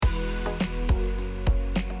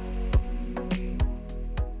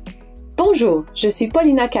Bonjour, je suis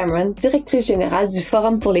Paulina Cameron, directrice générale du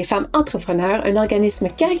Forum pour les femmes entrepreneurs, un organisme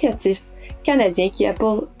caritatif canadien qui a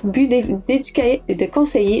pour but d'éduquer, de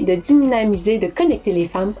conseiller, de dynamiser, de connecter les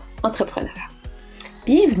femmes entrepreneurs.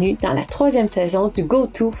 Bienvenue dans la 3e saison du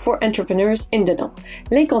Go-To for Entrepreneurs in the Know,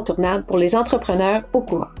 l'incontournable pour les entrepreneurs au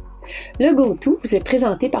courant. Le Go-To vous est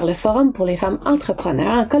présenté par le Forum pour les femmes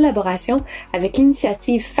entrepreneurs en collaboration avec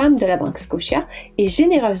l'initiative Femmes de la Banque Scotia et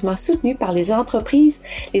généreusement soutenu par les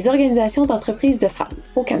organisations d'entreprises de femmes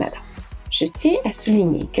au Canada. Je tiens à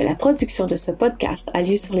souligner que la production de ce podcast a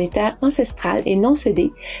lieu sur les terres ancestrales et non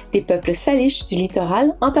cédées des peuples salish du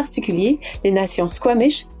littoral, en particulier les nations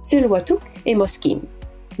Squamish, Tsleil-Waututh et Musqueam.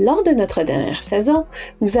 Lors de notre dernière saison,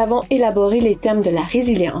 nous avons élaboré les thèmes de la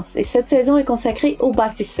résilience et cette saison est consacrée aux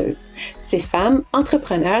bâtisseuses, ces femmes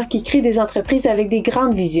entrepreneurs qui créent des entreprises avec des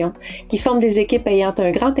grandes visions, qui forment des équipes ayant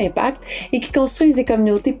un grand impact et qui construisent des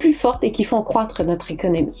communautés plus fortes et qui font croître notre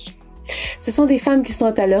économie. Ce sont des femmes qui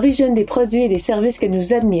sont à l'origine des produits et des services que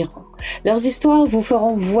nous admirons. Leurs histoires vous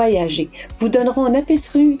feront voyager, vous donneront un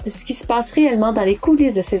aperçu de ce qui se passe réellement dans les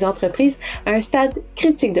coulisses de ces entreprises à un stade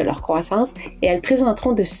critique de leur croissance et elles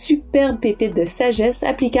présenteront de superbes pépites de sagesse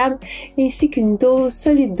applicables ainsi qu'une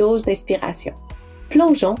solide dose d'inspiration.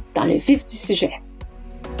 Plongeons dans le vif du sujet.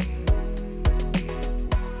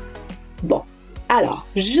 Bon. Alors,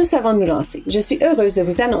 juste avant de nous lancer, je suis heureuse de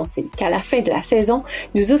vous annoncer qu'à la fin de la saison,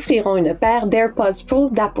 nous offrirons une paire d'AirPods Pro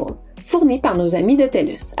d'Apple, fournie par nos amis de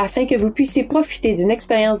TELUS, afin que vous puissiez profiter d'une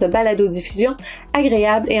expérience de balado-diffusion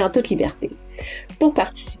agréable et en toute liberté. Pour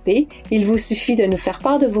participer, il vous suffit de nous faire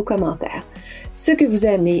part de vos commentaires. Ce que vous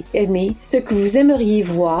aimez, ce que vous aimeriez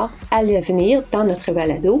voir à l'avenir dans notre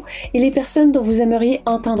balado et les personnes dont vous aimeriez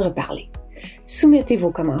entendre parler. Soumettez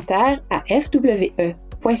vos commentaires à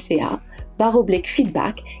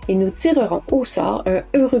fwe.ca/feedback et nous tirerons au sort un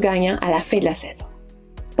heureux gagnant à la fin de la saison.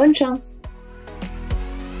 Bonne chance!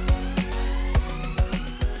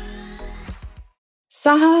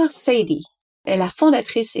 Sahar Saidi est la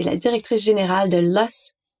fondatrice et la directrice générale de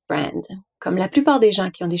Lus Brands. Comme la plupart des gens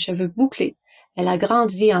qui ont des cheveux bouclés, elle a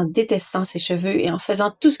grandi en détestant ses cheveux et en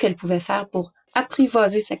faisant tout ce qu'elle pouvait faire pour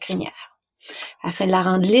apprivoiser sa crinière, afin de la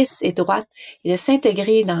rendre lisse et droite et de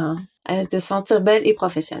s'intégrer de se sentir belle et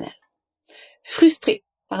professionnelle. Frustrée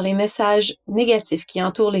par les messages négatifs qui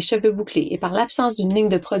entourent les cheveux bouclés et par l'absence d'une ligne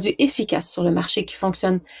de produits efficace sur le marché qui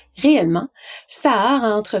fonctionne réellement, Sahar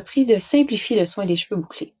a entrepris de simplifier le soin des cheveux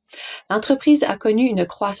bouclés. L'entreprise a connu une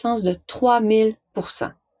croissance de 3000%.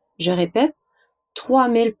 Je répète,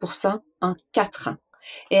 3000% en 4 ans.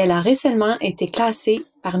 Et elle a récemment été classée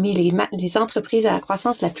parmi les entreprises à la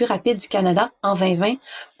croissance la plus rapide du Canada en 2020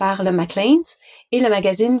 par le Maclean's et le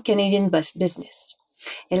magazine Canadian Business.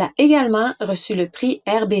 Elle a également reçu le prix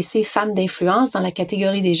RBC Femmes d'influence dans la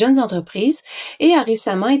catégorie des jeunes entreprises et a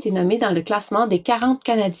récemment été nommée dans le classement des 40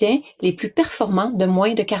 Canadiens les plus performants de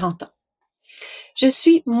moins de 40 ans. Je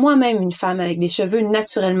suis moi-même une femme avec des cheveux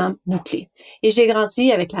naturellement bouclés et j'ai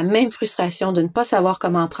grandi avec la même frustration de ne pas savoir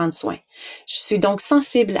comment en prendre soin. Je suis donc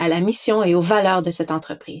sensible à la mission et aux valeurs de cette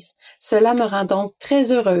entreprise. Cela me rend donc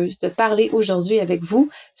très heureuse de parler aujourd'hui avec vous,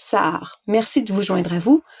 Sahar. Merci de vous joindre à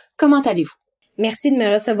vous. Comment allez-vous? Merci de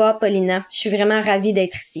me recevoir, Paulina. Je suis vraiment ravie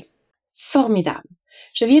d'être ici. Formidable.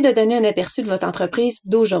 Je viens de donner un aperçu de votre entreprise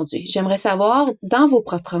d'aujourd'hui. J'aimerais savoir, dans vos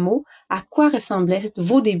propres mots, à quoi ressemblaient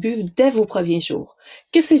vos débuts dès vos premiers jours.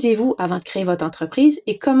 Que faisiez-vous avant de créer votre entreprise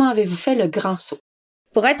et comment avez-vous fait le grand saut?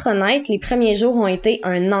 Pour être honnête, les premiers jours ont été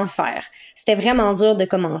un enfer. C'était vraiment dur de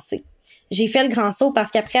commencer. J'ai fait le grand saut parce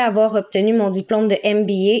qu'après avoir obtenu mon diplôme de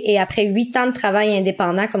MBA et après 8 ans de travail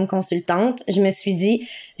indépendant comme consultante, je me suis dit,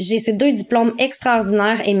 j'ai ces 2 diplômes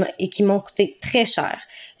extraordinaires et qui m'ont coûté très cher.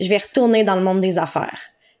 Je vais retourner dans le monde des affaires.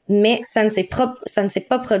 Mais ça ne s'est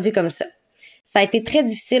pas produit comme ça. Ça a été très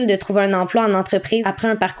difficile de trouver un emploi en entreprise après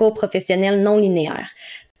un parcours professionnel non linéaire.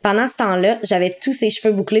 Pendant ce temps-là, j'avais tous ces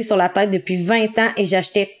cheveux bouclés sur la tête depuis 20 ans et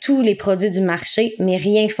j'achetais tous les produits du marché, mais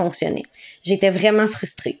rien fonctionnait. J'étais vraiment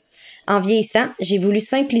frustrée. En vieillissant, j'ai voulu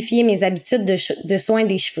simplifier mes habitudes de soins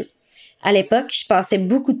des cheveux. À l'époque, je passais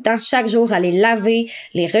beaucoup de temps chaque jour à les laver,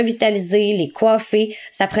 les revitaliser, les coiffer.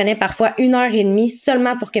 Ça prenait parfois 1h30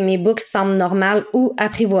 seulement pour que mes boucles semblent normales ou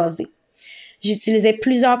apprivoisées. J'utilisais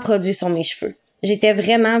plusieurs produits sur mes cheveux. J'étais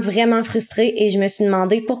vraiment, vraiment frustrée et je me suis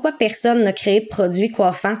demandé pourquoi personne n'a créé de produits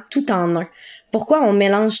coiffants tout en un. Pourquoi on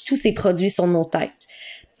mélange tous ces produits sur nos têtes?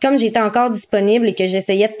 Comme j'étais encore disponible et que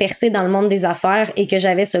j'essayais de percer dans le monde des affaires et que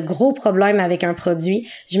j'avais ce gros problème avec un produit,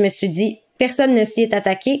 je me suis dit, personne ne s'y est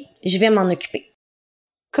attaqué, je vais m'en occuper.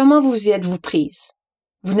 Comment vous y êtes-vous prise?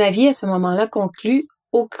 Vous n'aviez à ce moment-là conçu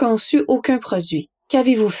aucun produit.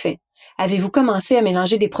 Qu'avez-vous fait? Avez-vous commencé à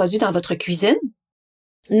mélanger des produits dans votre cuisine?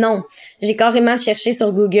 Non, j'ai carrément cherché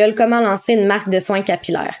sur Google comment lancer une marque de soins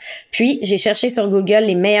capillaires. Puis, j'ai cherché sur Google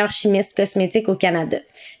les meilleurs chimistes cosmétiques au Canada.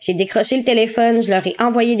 J'ai décroché le téléphone, je leur ai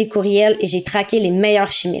envoyé des courriels et j'ai traqué les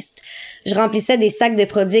meilleurs chimistes. Je remplissais des sacs de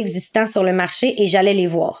produits existants sur le marché et j'allais les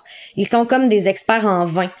voir. Ils sont comme des experts en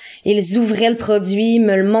vin. Ils ouvraient le produit,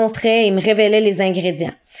 me le montraient et me révélaient les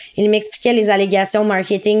ingrédients. Ils m'expliquaient les allégations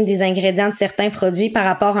marketing des ingrédients de certains produits par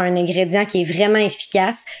rapport à un ingrédient qui est vraiment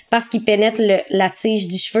efficace parce qu'il pénètre la tige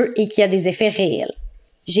du cheveu et qui a des effets réels.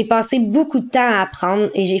 J'ai passé beaucoup de temps à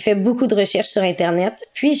apprendre et j'ai fait beaucoup de recherches sur Internet,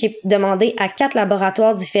 puis j'ai demandé à 4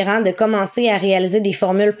 laboratoires différents de commencer à réaliser des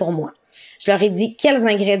formules pour moi. Je leur ai dit quels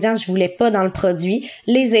ingrédients je voulais pas dans le produit,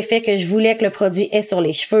 les effets que je voulais que le produit ait sur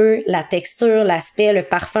les cheveux, la texture, l'aspect, le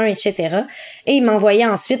parfum, etc. Et ils m'envoyaient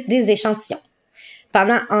ensuite des échantillons.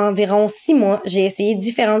 Pendant environ 6 mois, j'ai essayé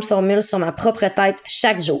différentes formules sur ma propre tête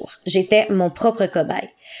chaque jour. J'étais mon propre cobaye.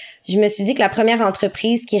 Je me suis dit que la première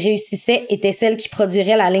entreprise qui réussissait était celle qui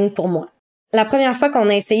produirait la ligne pour moi. La première fois qu'on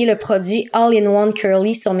a essayé le produit All-in-One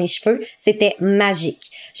Curly sur mes cheveux, c'était magique.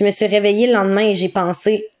 Je me suis réveillée le lendemain et j'ai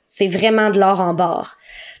pensé « c'est vraiment de l'or en barre ».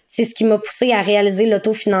 C'est ce qui m'a poussée à réaliser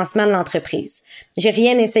l'autofinancement de l'entreprise. J'ai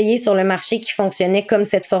rien essayé sur le marché qui fonctionnait comme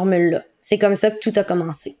cette formule-là. C'est comme ça que tout a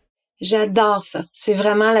commencé. J'adore ça. C'est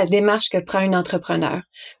vraiment la démarche que prend un entrepreneur.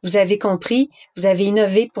 Vous avez compris, vous avez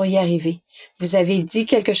innové pour y arriver. Vous avez dit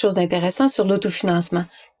quelque chose d'intéressant sur l'autofinancement.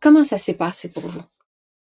 Comment ça s'est passé pour vous?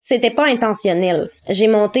 C'était pas intentionnel. J'ai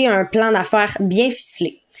monté un plan d'affaires bien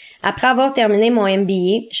ficelé. Après avoir terminé mon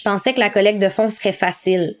MBA, je pensais que la collecte de fonds serait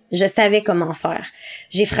facile. Je savais comment faire.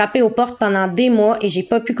 J'ai frappé aux portes pendant des mois et j'ai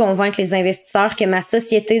pas pu convaincre les investisseurs que ma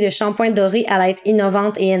société de shampoing doré allait être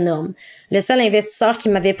innovante et énorme. Le seul investisseur qui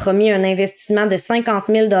m'avait promis un investissement de 50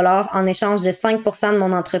 000 $ en échange de 5 % de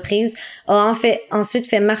mon entreprise a ensuite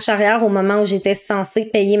fait marche arrière au moment où j'étais censée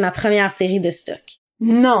payer ma première série de stocks.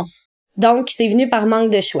 Non! Donc, c'est venu par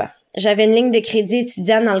manque de choix. J'avais une ligne de crédit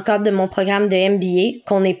étudiant dans le cadre de mon programme de MBA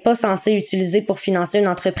qu'on n'est pas censé utiliser pour financer une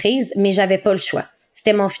entreprise, mais j'avais pas le choix.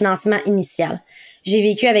 C'était mon financement initial. J'ai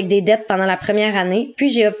vécu avec des dettes pendant la première année, puis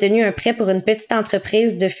j'ai obtenu un prêt pour une petite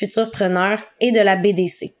entreprise de futurpreneurs et de la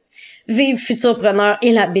BDC. Vive futurpreneurs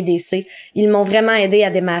et la BDC! Ils m'ont vraiment aidé à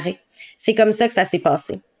démarrer. C'est comme ça que ça s'est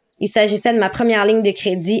passé. Il s'agissait de ma première ligne de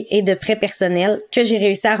crédit et de prêt personnel que j'ai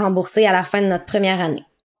réussi à rembourser à la fin de notre première année.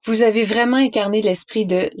 Vous avez vraiment incarné l'esprit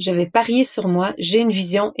de « je vais parier sur moi, j'ai une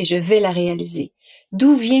vision et je vais la réaliser ».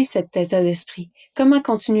 D'où vient cet état d'esprit? Comment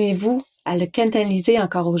continuez-vous à le canaliser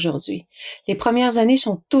encore aujourd'hui? Les premières années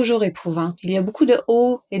sont toujours éprouvantes. Il y a beaucoup de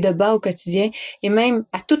hauts et de bas au quotidien et même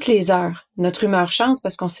à toutes les heures. Notre humeur change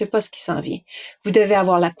parce qu'on ne sait pas ce qui s'en vient. Vous devez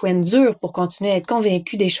avoir la couenne dure pour continuer à être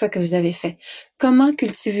convaincu des choix que vous avez faits. Comment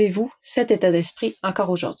cultivez-vous cet état d'esprit encore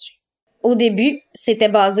aujourd'hui? Au début, c'était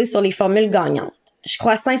basé sur les formules gagnantes. Je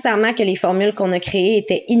crois sincèrement que les formules qu'on a créées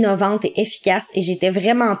étaient innovantes et efficaces et j'étais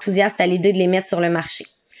vraiment enthousiaste à l'idée de les mettre sur le marché.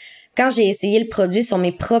 Quand j'ai essayé le produit sur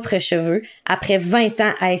mes propres cheveux, après 20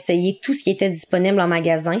 ans à essayer tout ce qui était disponible en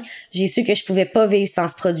magasin, j'ai su que je pouvais pas vivre sans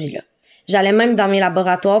ce produit-là. J'allais même dans mes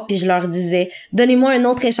laboratoires puis je leur disais « Donnez-moi un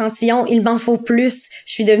autre échantillon, il m'en faut plus. »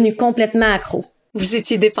 Je suis devenue complètement accro. Vous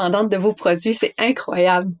étiez dépendante de vos produits, c'est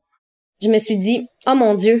incroyable. Je me suis dit « Oh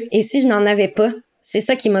mon Dieu, et si je n'en avais pas? » C'est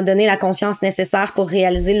ça qui m'a donné la confiance nécessaire pour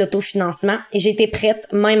réaliser l'autofinancement et j'étais prête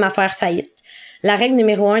même à faire faillite. La règle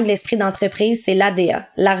numéro 1 de l'esprit d'entreprise, c'est l'ADA,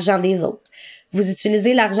 l'argent des autres. Vous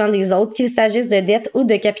utilisez l'argent des autres, qu'il s'agisse de dettes ou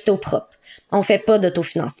de capitaux propres. On fait pas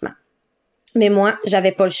d'autofinancement. Mais moi,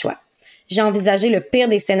 j'avais pas le choix. J'ai envisagé le pire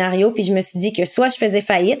des scénarios puis je me suis dit que soit je faisais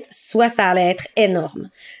faillite, soit ça allait être énorme.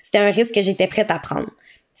 C'était un risque que j'étais prête à prendre.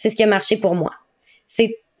 C'est ce qui a marché pour moi.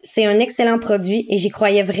 C'est un excellent produit et j'y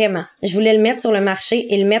croyais vraiment. Je voulais le mettre sur le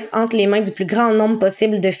marché et le mettre entre les mains du plus grand nombre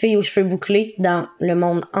possible de filles aux cheveux bouclés dans le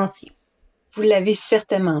monde entier. Vous l'avez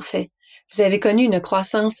certainement fait. Vous avez connu une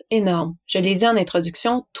croissance énorme. Je l'ai dit en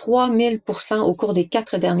introduction, 3000 % au cours des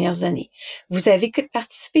 4 dernières années. Vous avez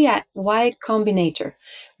participé à Y Combinator.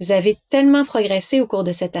 Vous avez tellement progressé au cours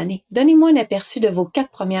de cette année. Donnez-moi un aperçu de vos 4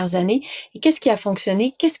 premières années et qu'est-ce qui a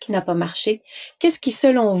fonctionné, qu'est-ce qui n'a pas marché, qu'est-ce qui,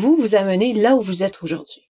 selon vous, vous a mené là où vous êtes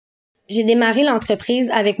aujourd'hui. J'ai démarré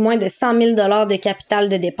l'entreprise avec moins de 100 000 $ de capital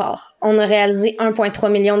de départ. On a réalisé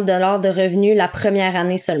 1,3 million de dollars de revenus la première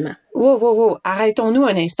année seulement. Wow. Arrêtons-nous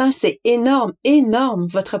un instant. C'est énorme, énorme.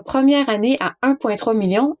 Votre première année à 1,3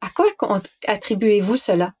 million. À quoi attribuez-vous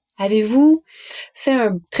cela? Avez-vous fait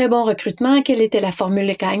un très bon recrutement? Quelle était la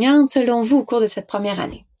formule gagnante selon vous au cours de cette première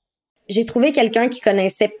année? J'ai trouvé quelqu'un qui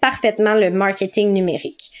connaissait parfaitement le marketing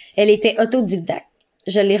numérique. Elle était autodidacte.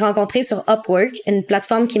 Je l'ai rencontrée sur Upwork, une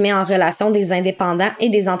plateforme qui met en relation des indépendants et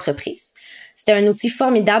des entreprises. C'était un outil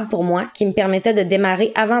formidable pour moi qui me permettait de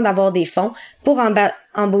démarrer avant d'avoir des fonds pour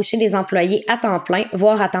embaucher des employés à temps plein,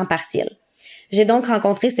 voire à temps partiel. J'ai donc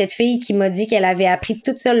rencontré cette fille qui m'a dit qu'elle avait appris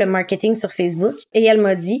toute seule le marketing sur Facebook et elle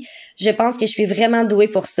m'a dit « Je pense que je suis vraiment douée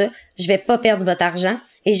pour ça, je vais pas perdre votre argent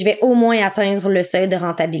et je vais au moins atteindre le seuil de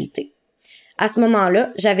rentabilité. » À ce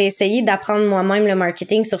moment-là, j'avais essayé d'apprendre moi-même le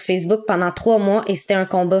marketing sur Facebook pendant 3 mois et c'était un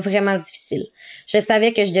combat vraiment difficile. Je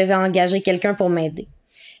savais que je devais engager quelqu'un pour m'aider.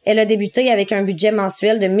 Elle a débuté avec un budget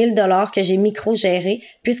mensuel de 1 000 $ que j'ai micro-géré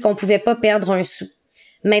puisqu'on pouvait pas perdre un sou.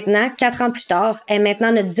 Maintenant, 4 ans plus tard, elle est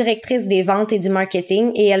maintenant notre directrice des ventes et du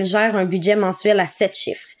marketing et elle gère un budget mensuel à 7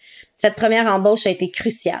 chiffres. Cette première embauche a été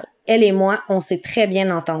cruciale. Elle et moi, on s'est très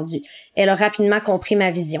bien entendus. Elle a rapidement compris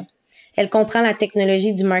ma vision. Elle comprend la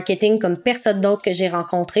technologie du marketing comme personne d'autre que j'ai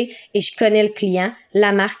rencontré et je connais le client,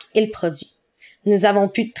 la marque et le produit. Nous avons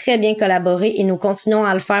pu très bien collaborer et nous continuons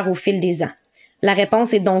à le faire au fil des ans. La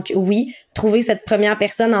réponse est donc oui, trouvez cette première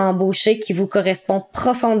personne à embaucher qui vous correspond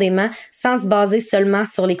profondément sans se baser seulement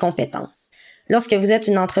sur les compétences. Lorsque vous êtes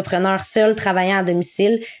une entrepreneur seule travaillant à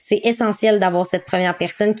domicile, c'est essentiel d'avoir cette première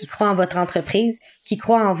personne qui croit en votre entreprise, qui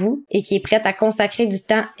croit en vous et qui est prête à consacrer du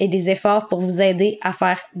temps et des efforts pour vous aider à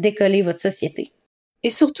faire décoller votre société. Et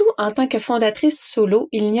surtout, en tant que fondatrice solo,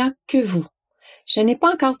 il n'y a que vous. Je n'ai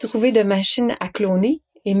pas encore trouvé de machine à cloner.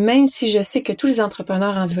 Et même si je sais que tous les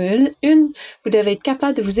entrepreneurs en veulent une, vous devez être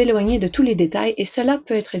capable de vous éloigner de tous les détails et cela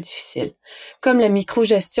peut être difficile. Comme la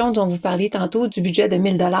micro-gestion dont vous parliez tantôt du budget de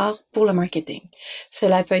 1 000 $ pour le marketing.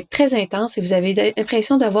 Cela peut être très intense et vous avez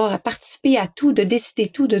l'impression d'avoir à participer à tout, de décider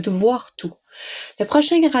tout, de voir tout. Le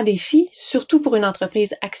prochain grand défi, surtout pour une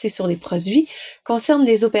entreprise axée sur les produits, concerne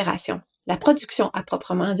les opérations. La production à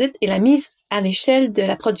proprement dite et la mise à l'échelle de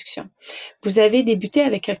la production. Vous avez débuté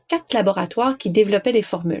avec 4 laboratoires qui développaient des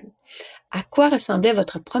formules. À quoi ressemblait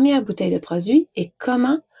votre première bouteille de produit et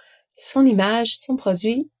comment son image, son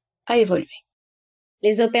produit a évolué?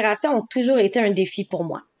 Les opérations ont toujours été un défi pour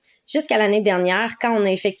moi. Jusqu'à l'année dernière, quand on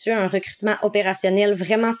a effectué un recrutement opérationnel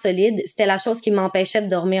vraiment solide, c'était la chose qui m'empêchait de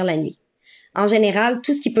dormir la nuit. En général,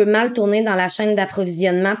 tout ce qui peut mal tourner dans la chaîne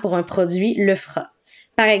d'approvisionnement pour un produit le fera.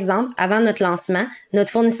 Par exemple, avant notre lancement,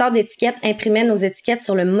 notre fournisseur d'étiquettes imprimait nos étiquettes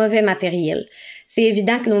sur le mauvais matériel. C'est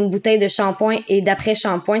évident que nos bouteilles de shampoing et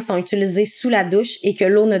d'après-shampoing sont utilisées sous la douche et que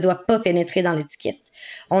l'eau ne doit pas pénétrer dans l'étiquette.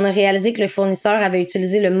 On a réalisé que le fournisseur avait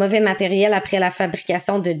utilisé le mauvais matériel après la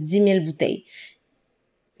fabrication de 10 000 bouteilles.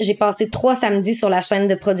 J'ai passé 3 samedis sur la chaîne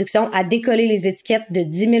de production à décoller les étiquettes de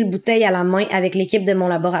 10 000 bouteilles à la main avec l'équipe de mon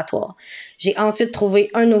laboratoire. J'ai ensuite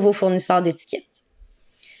trouvé un nouveau fournisseur d'étiquettes.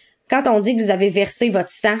 Quand on dit que vous avez versé votre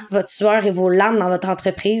sang, votre sueur et vos larmes dans votre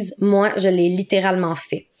entreprise, moi, je l'ai littéralement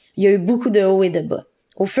fait. Il y a eu beaucoup de hauts et de bas.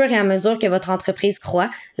 Au fur et à mesure que votre entreprise croît,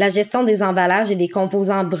 la gestion des emballages et des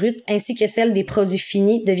composants bruts ainsi que celle des produits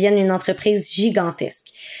finis deviennent une entreprise gigantesque.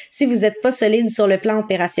 Si vous n'êtes pas solide sur le plan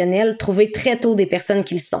opérationnel, trouvez très tôt des personnes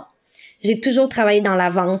qui le sont. J'ai toujours travaillé dans la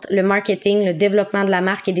vente, le marketing, le développement de la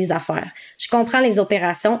marque et des affaires. Je comprends les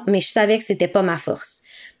opérations, mais je savais que c'était pas ma force.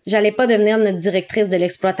 J'allais pas devenir notre directrice de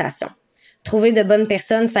l'exploitation. Trouver de bonnes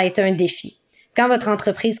personnes, ça a été un défi. Quand votre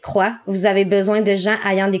entreprise croît, vous avez besoin de gens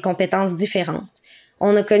ayant des compétences différentes.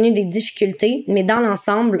 On a connu des difficultés, mais dans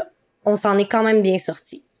l'ensemble, on s'en est quand même bien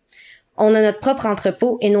sorti. On a notre propre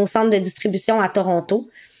entrepôt et nos centres de distribution à Toronto,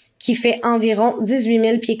 qui fait environ 18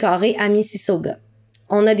 000 pieds carrés à Mississauga.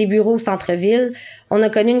 On a des bureaux au centre-ville. On a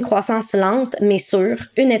connu une croissance lente, mais sûre,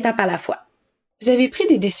 une étape à la fois. Vous avez pris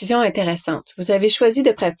des décisions intéressantes. Vous avez choisi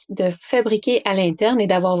de fabriquer à l'interne et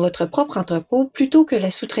d'avoir votre propre entrepôt plutôt que la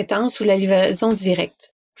sous-traitance ou la livraison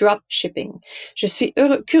directe. Drop shipping. Je suis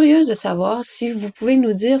curieuse de savoir si vous pouvez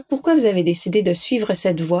nous dire pourquoi vous avez décidé de suivre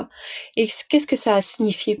cette voie et qu'est-ce que ça a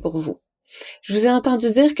signifié pour vous. Je vous ai entendu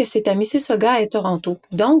dire que c'est à Mississauga et Toronto,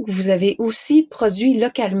 donc vous avez aussi produit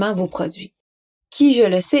localement vos produits. Qui, je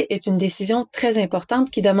le sais, est une décision très importante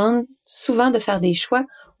qui demande souvent de faire des choix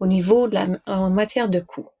au niveau en matière de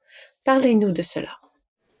coûts. Parlez-nous de cela.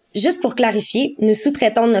 Juste pour clarifier, nous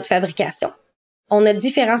sous-traitons notre fabrication. On a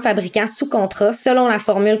différents fabricants sous contrat selon la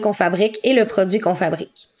formule qu'on fabrique et le produit qu'on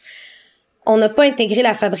fabrique. On n'a pas intégré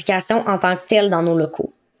la fabrication en tant que telle dans nos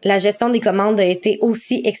locaux. La gestion des commandes a été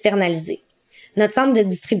aussi externalisée. Notre centre de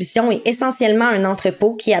distribution est essentiellement un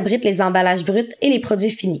entrepôt qui abrite les emballages bruts et les produits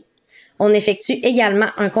finis. On effectue également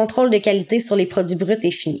un contrôle de qualité sur les produits bruts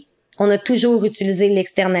et finis. On a toujours utilisé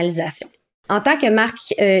l'externalisation. En tant que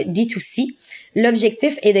marque D2C,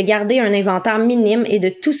 l'objectif est de garder un inventaire minime et de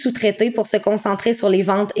tout sous-traiter pour se concentrer sur les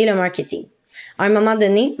ventes et le marketing. À un moment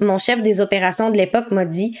donné, mon chef des opérations de l'époque m'a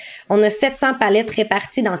dit « On a 700 palettes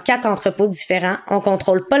réparties dans 4 entrepôts différents, on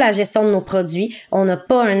contrôle pas la gestion de nos produits, on n'a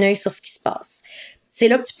pas un œil sur ce qui se passe. C'est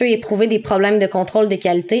là que tu peux éprouver des problèmes de contrôle de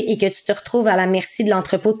qualité et que tu te retrouves à la merci de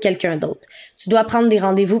l'entrepôt de quelqu'un d'autre. Tu dois prendre des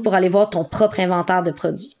rendez-vous pour aller voir ton propre inventaire de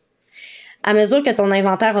produits. À mesure que ton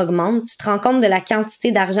inventaire augmente, tu te rends compte de la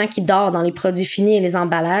quantité d'argent qui dort dans les produits finis et les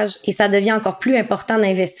emballages et ça devient encore plus important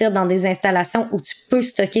d'investir dans des installations où tu peux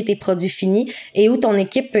stocker tes produits finis et où ton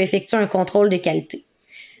équipe peut effectuer un contrôle de qualité.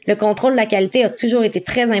 Le contrôle de la qualité a toujours été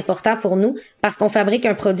très important pour nous parce qu'on fabrique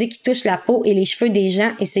un produit qui touche la peau et les cheveux des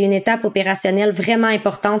gens et c'est une étape opérationnelle vraiment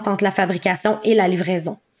importante entre la fabrication et la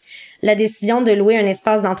livraison. La décision de louer un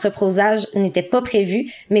espace d'entreposage n'était pas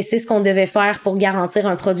prévue, mais c'est ce qu'on devait faire pour garantir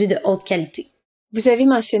un produit de haute qualité. Vous avez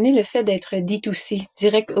mentionné le fait d'être D2C,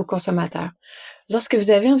 direct au consommateur. Lorsque vous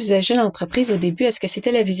avez envisagé l'entreprise au début, est-ce que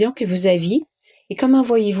c'était la vision que vous aviez et comment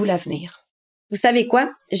voyez-vous l'avenir? Vous savez quoi?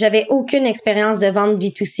 J'avais aucune expérience de vente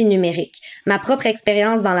D2C numérique. Ma propre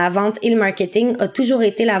expérience dans la vente et le marketing a toujours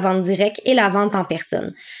été la vente directe et la vente en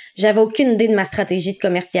personne. J'avais aucune idée de ma stratégie de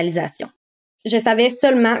commercialisation. Je savais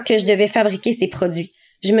seulement que je devais fabriquer ces produits.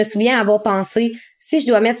 Je me souviens avoir pensé, si je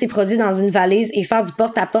dois mettre ces produits dans une valise et faire du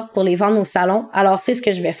porte-à-porte pour les vendre au salon, alors c'est ce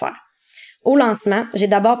que je vais faire. Au lancement, j'ai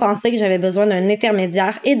d'abord pensé que j'avais besoin d'un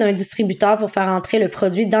intermédiaire et d'un distributeur pour faire entrer le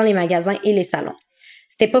produit dans les magasins et les salons.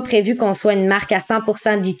 C'était pas prévu qu'on soit une marque à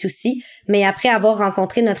 100% D2C, mais après avoir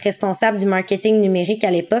rencontré notre responsable du marketing numérique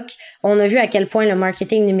à l'époque, on a vu à quel point le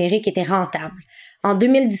marketing numérique était rentable. En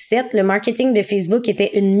 2017, le marketing de Facebook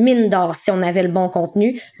était une mine d'or si on avait le bon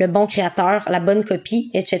contenu, le bon créateur, la bonne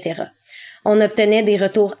copie, etc. On obtenait des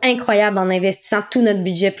retours incroyables en investissant tout notre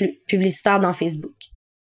budget publicitaire dans Facebook.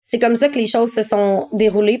 C'est comme ça que les choses se sont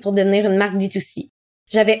déroulées pour devenir une marque D2C.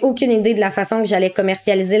 J'avais aucune idée de la façon que j'allais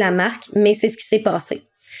commercialiser la marque, mais c'est ce qui s'est passé.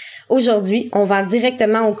 Aujourd'hui, on vend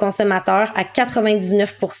directement aux consommateurs à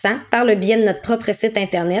 99% par le biais de notre propre site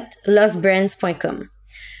internet, lusbrands.com.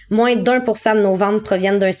 Moins d'1% de nos ventes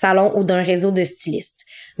proviennent d'un salon ou d'un réseau de stylistes.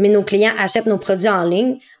 Mais nos clients achètent nos produits en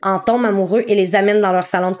ligne, en tombent amoureux et les amènent dans leur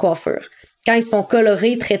salon de coiffure. Quand ils se font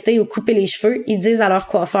colorer, traiter ou couper les cheveux, ils disent à leur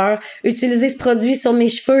coiffeur « Utilisez ce produit sur mes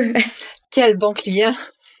cheveux! » Quel bon client!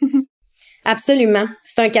 Absolument.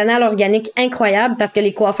 C'est un canal organique incroyable parce que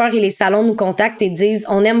les coiffeurs et les salons nous contactent et disent «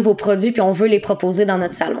 On aime vos produits puis on veut les proposer dans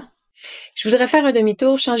notre salon. » Je voudrais faire un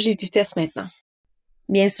demi-tour, changer de vitesse maintenant.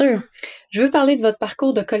 Bien sûr. Je veux parler de votre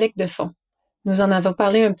parcours de collecte de fonds. Nous en avons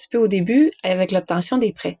parlé un petit peu au début avec l'obtention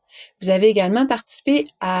des prêts. Vous avez également participé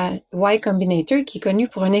à Y Combinator, qui est connu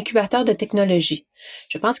pour un incubateur de technologie.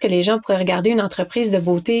 Je pense que les gens pourraient regarder une entreprise de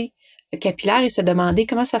beauté capillaire et se demander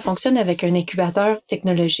comment ça fonctionne avec un incubateur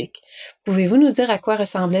technologique. Pouvez-vous nous dire à quoi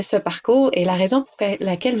ressemblait ce parcours et la raison pour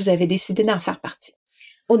laquelle vous avez décidé d'en faire partie?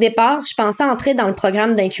 Au départ, je pensais entrer dans le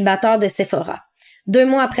programme d'incubateur de Sephora. 2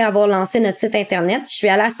 mois après avoir lancé notre site Internet, je suis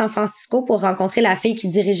allée à San Francisco pour rencontrer la fille qui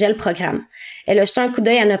dirigeait le programme. Elle a jeté un coup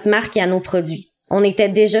d'œil à notre marque et à nos produits. On était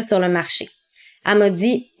déjà sur le marché. Elle m'a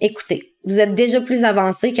dit « Écoutez, vous êtes déjà plus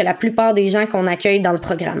avancés que la plupart des gens qu'on accueille dans le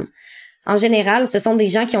programme. En général, ce sont des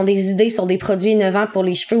gens qui ont des idées sur des produits innovants pour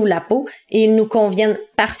les cheveux ou la peau et ils nous conviennent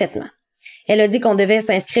parfaitement. » Elle a dit qu'on devait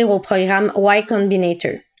s'inscrire au programme Y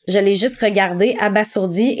Combinator. Je l'ai juste regardé,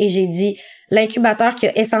 abasourdi, et j'ai dit « L'incubateur qui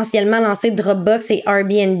a essentiellement lancé Dropbox et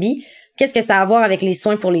Airbnb, qu'est-ce que ça a à voir avec les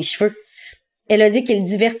soins pour les cheveux? » Elle a dit qu'ils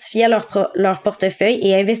diversifiaient leur portefeuille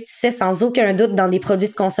et investissaient sans aucun doute dans des produits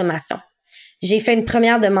de consommation. J'ai fait une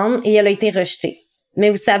première demande et elle a été rejetée. Mais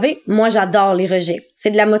vous savez, moi j'adore les rejets.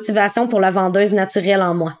 C'est de la motivation pour la vendeuse naturelle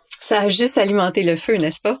en moi. Ça a juste alimenté le feu,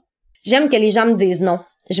 n'est-ce pas? J'aime que les gens me disent non.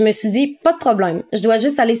 Je me suis dit, pas de problème, je dois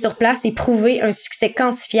juste aller sur place et prouver un succès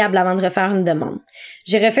quantifiable avant de refaire une demande.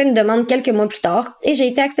 J'ai refait une demande quelques mois plus tard et j'ai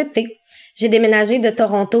été acceptée. J'ai déménagé de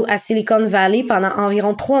Toronto à Silicon Valley pendant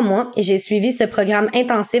environ 3 mois et j'ai suivi ce programme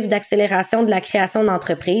intensif d'accélération de la création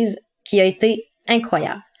d'entreprises qui a été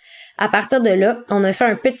incroyable. À partir de là, on a fait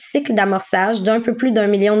un petit cycle d'amorçage d'un peu plus d'1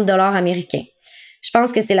 million de dollars américains. Je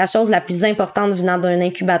pense que c'est la chose la plus importante venant d'un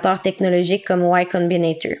incubateur technologique comme Y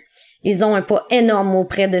Combinator. Ils ont un poids énorme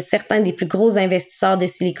auprès de certains des plus gros investisseurs de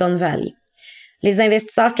Silicon Valley. Les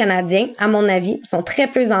investisseurs canadiens, à mon avis, sont très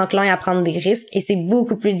peu enclins à prendre des risques et c'est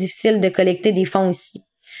beaucoup plus difficile de collecter des fonds ici.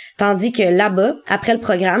 Tandis que là-bas, après le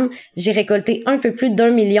programme, j'ai récolté un peu plus d'1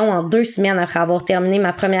 million en 2 semaines après avoir terminé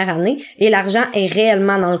ma première année et l'argent est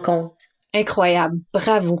réellement dans le compte. Incroyable,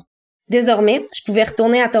 bravo! Désormais, je pouvais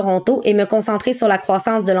retourner à Toronto et me concentrer sur la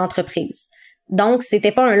croissance de l'entreprise. Donc,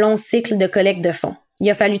 c'était pas un long cycle de collecte de fonds. Il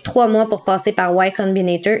a fallu 3 mois pour passer par Y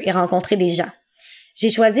Combinator et rencontrer des gens. J'ai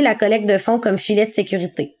choisi la collecte de fonds comme filet de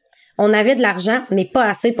sécurité. On avait de l'argent, mais pas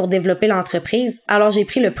assez pour développer l'entreprise, alors j'ai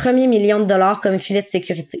pris le premier $1 million comme filet de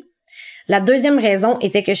sécurité. La deuxième raison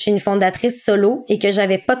était que je suis une fondatrice solo et que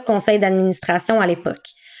j'avais pas de conseil d'administration à l'époque.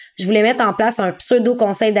 Je voulais mettre en place un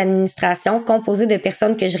pseudo-conseil d'administration composé de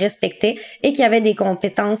personnes que je respectais et qui avaient des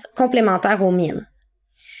compétences complémentaires aux miennes.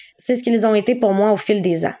 C'est ce qu'ils ont été pour moi au fil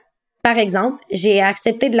des ans. Par exemple, j'ai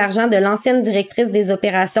accepté de l'argent de l'ancienne directrice des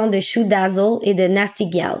opérations de Shoe Dazzle et de Nasty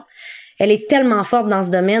Gal. Elle est tellement forte dans ce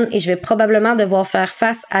domaine et je vais probablement devoir faire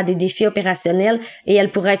face à des défis opérationnels et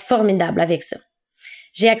elle pourrait être formidable avec ça.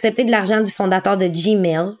 J'ai accepté de l'argent du fondateur de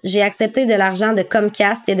Gmail. J'ai accepté de l'argent de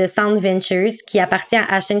Comcast et de Sound Ventures qui appartient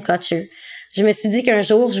à Ashton Kutcher. Je me suis dit qu'un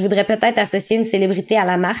jour, je voudrais peut-être associer une célébrité à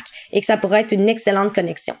la marque et que ça pourrait être une excellente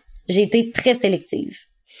connexion. J'ai été très sélective.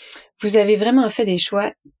 Vous avez vraiment fait des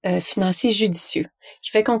choix financiers judicieux.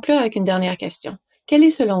 Je vais conclure avec une dernière question. Quelle est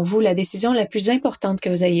selon vous la décision la plus importante que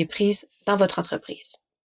vous ayez prise dans votre entreprise?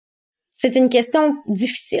 C'est une question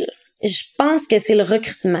difficile. Je pense que c'est le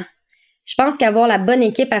recrutement. Je pense qu'avoir la bonne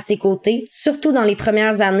équipe à ses côtés, surtout dans les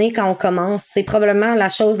premières années quand on commence, c'est probablement la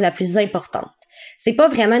chose la plus importante. C'est pas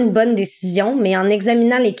vraiment une bonne décision, mais en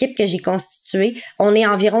examinant l'équipe que j'ai constituée, on est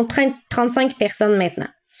environ 35 personnes maintenant.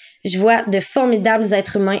 Je vois de formidables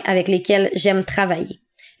êtres humains avec lesquels j'aime travailler.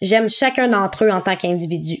 J'aime chacun d'entre eux en tant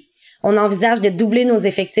qu'individu. On envisage de doubler nos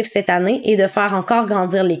effectifs cette année et de faire encore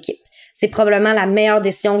grandir l'équipe. C'est probablement la meilleure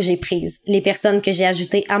décision que j'ai prise, les personnes que j'ai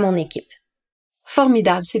ajoutées à mon équipe.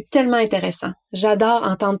 Formidable, c'est tellement intéressant. J'adore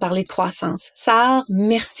entendre parler de croissance. Sahar,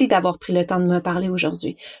 merci d'avoir pris le temps de me parler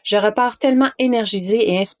aujourd'hui. Je repars tellement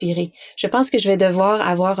énergisée et inspirée. Je pense que je vais devoir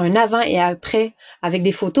avoir un avant et après avec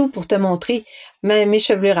des photos pour te montrer mes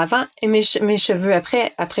chevelures avant et mes cheveux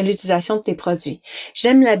après l'utilisation de tes produits.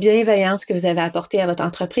 J'aime la bienveillance que vous avez apportée à votre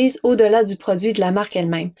entreprise au-delà du produit de la marque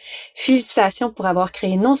elle-même. Félicitations pour avoir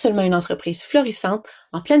créé non seulement une entreprise florissante,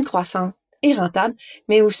 en pleine croissance, et rentable,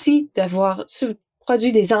 mais aussi d'avoir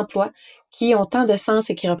produit des emplois qui ont tant de sens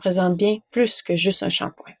et qui représentent bien plus que juste un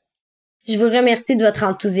shampoing. Je vous remercie de votre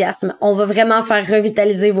enthousiasme. On va vraiment faire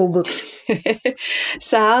revitaliser vos boucles.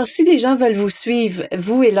 Sahar, si les gens veulent vous suivre,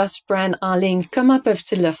 vous et Lus Brands en ligne, comment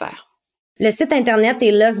peuvent-ils le faire? Le site internet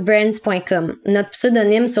est lusbrands.com. Notre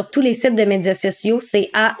pseudonyme sur tous les sites de médias sociaux, c'est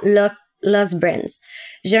Lus Brands.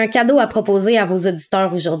 J'ai un cadeau à proposer à vos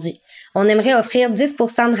auditeurs aujourd'hui. On aimerait offrir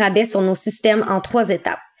 10% de rabais sur nos systèmes en 3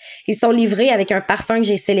 étapes. Ils sont livrés avec un parfum que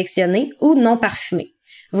j'ai sélectionné ou non parfumé.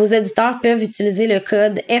 Vos auditeurs peuvent utiliser le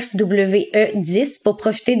code FWE10 pour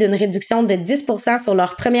profiter d'une réduction de 10% sur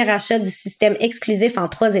leur premier achat du système exclusif en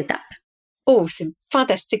 3 étapes. Oh, c'est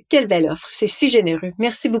fantastique. Quelle belle offre. C'est si généreux.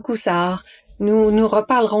 Merci beaucoup, Sahar. Nous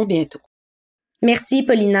reparlerons bientôt. Merci,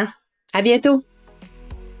 Paulina. À bientôt.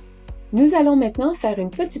 Nous allons maintenant faire une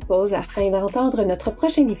petite pause afin d'entendre notre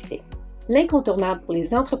prochain invité. L'incontournable pour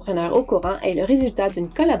les entrepreneurs au courant est le résultat d'une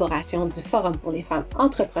collaboration du Forum pour les femmes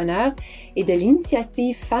entrepreneurs et de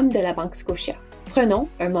l'initiative Femmes de la Banque Scotia. Prenons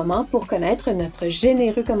un moment pour connaître notre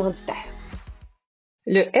généreux commanditaire.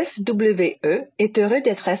 Le FWE est heureux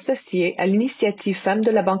d'être associé à l'initiative Femmes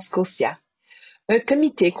de la Banque Scotia, un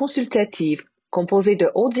comité consultatif composé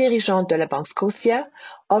de hauts dirigeantes de la Banque Scotia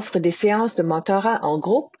offre des séances de mentorat en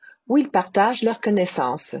groupe où ils partagent leurs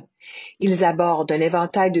connaissances. Ils abordent un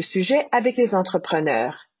éventail de sujets avec les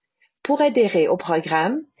entrepreneurs. Pour adhérer au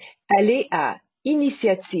programme, allez à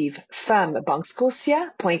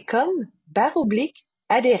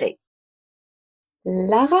initiativefemmesbanquescotia.com/adhérer.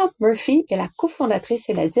 Lara Murphy est la cofondatrice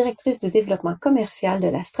et la directrice du développement commercial de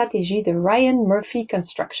la stratégie de Lara Murphy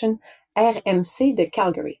Construction, RMC de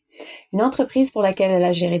Calgary, une entreprise pour laquelle elle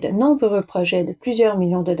a géré de nombreux projets de plusieurs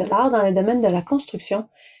millions de dollars dans le domaine de la construction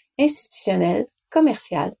institutionnelle,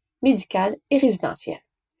 commerciale, médicale et résidentielle.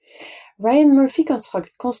 Lara Murphy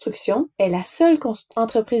Construction est la seule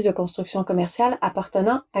entreprise de construction commerciale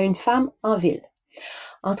appartenant à une femme en ville.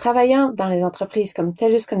 En travaillant dans les entreprises comme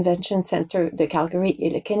TELUS Convention Center de Calgary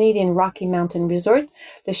et le Canadian Rocky Mountain Resort,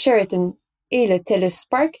 le Sheraton et le TELUS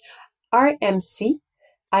Spark, RMC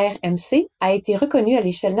a été reconnue à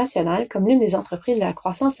l'échelle nationale comme l'une des entreprises de la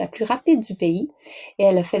croissance la plus rapide du pays et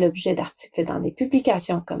elle a fait l'objet d'articles dans des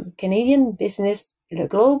publications comme Canadian Business, le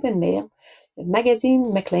Globe and Mail, le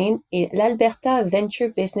magazine Maclean et l'Alberta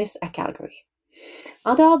Venture Business à Calgary.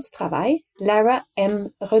 En dehors du travail, Lara aime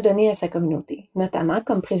redonner à sa communauté, notamment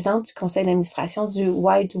comme présidente du conseil d'administration du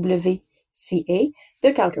YWCA de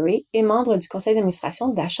Calgary et membre du conseil d'administration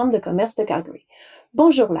de la Chambre de commerce de Calgary.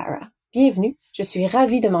 Bonjour Lara, bienvenue, je suis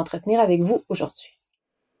ravie de m'entretenir avec vous aujourd'hui.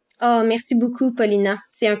 Oh, merci beaucoup Paulina,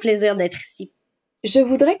 c'est un plaisir d'être ici. Je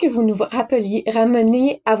voudrais que vous nous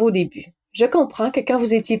rameniez à vos débuts. Je comprends que quand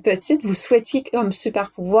vous étiez petite, vous souhaitiez comme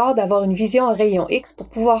super pouvoir d'avoir une vision à rayon X pour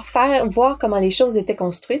pouvoir voir comment les choses étaient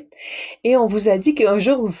construites. Et on vous a dit qu'un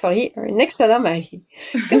jour, vous feriez un excellent mari.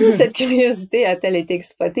 Comment cette curiosité a-t-elle été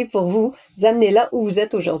exploitée pour vous amener là où vous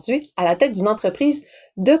êtes aujourd'hui, à la tête d'une entreprise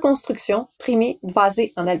de construction primée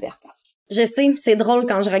basée en Alberta? Je sais, c'est drôle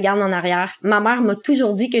quand je regarde en arrière. Ma mère m'a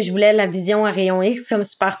toujours dit que je voulais la vision à rayon X comme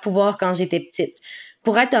super pouvoir quand j'étais petite.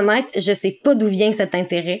 Pour être honnête, je sais pas d'où vient cet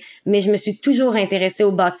intérêt, mais je me suis toujours intéressée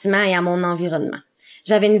au bâtiment et à mon environnement.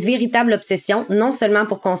 J'avais une véritable obsession, non seulement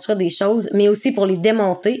pour construire des choses, mais aussi pour les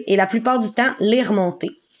démonter et la plupart du temps, les remonter.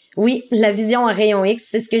 Oui, la vision à rayon X,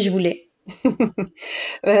 c'est ce que je voulais.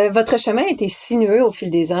 Votre chemin a été sinueux au fil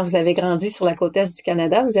des ans. Vous avez grandi sur la côte est du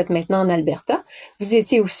Canada. Vous êtes maintenant en Alberta. Vous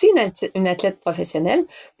étiez aussi une athlète professionnelle.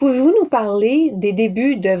 Pouvez-vous nous parler des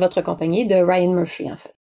débuts de votre compagnie, de Lara Murphy, en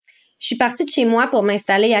fait? Je suis partie de chez moi pour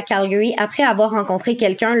m'installer à Calgary après avoir rencontré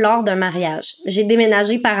quelqu'un lors d'un mariage. J'ai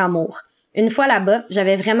déménagé par amour. Une fois là-bas,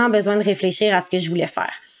 j'avais vraiment besoin de réfléchir à ce que je voulais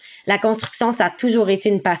faire. La construction, ça a toujours été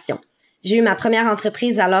une passion. J'ai eu ma première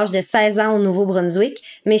entreprise à l'âge de 16 ans au Nouveau-Brunswick,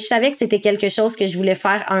 mais je savais que c'était quelque chose que je voulais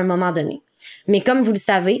faire à un moment donné. Mais comme vous le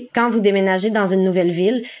savez, quand vous déménagez dans une nouvelle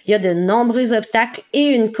ville, il y a de nombreux obstacles et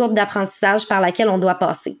une courbe d'apprentissage par laquelle on doit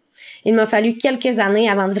passer. Il m'a fallu quelques années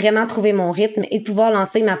avant de vraiment trouver mon rythme et de pouvoir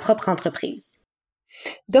lancer ma propre entreprise.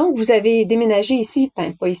 Donc, vous avez déménagé ici,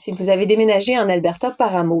 pas ici, vous avez déménagé en Alberta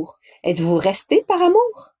par amour. Êtes-vous resté par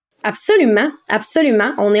amour? Absolument,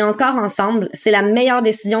 absolument. On est encore ensemble. C'est la meilleure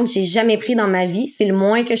décision que j'ai jamais prise dans ma vie. C'est le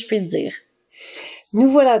moins que je puisse dire. Nous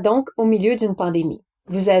voilà donc au milieu d'une pandémie.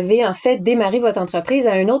 Vous avez en fait démarré votre entreprise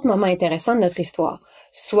à un autre moment intéressant de notre histoire,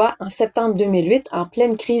 soit en septembre 2008, en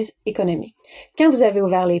pleine crise économique. Quand vous avez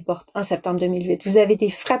ouvert les portes en septembre 2008, vous avez été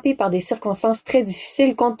frappé par des circonstances très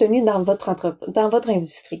difficiles compte tenu dans votre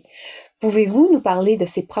industrie. Pouvez-vous nous parler de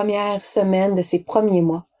ces premières semaines, de ces premiers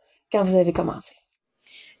mois, quand vous avez commencé?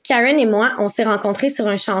 Karen et moi, on s'est rencontrés sur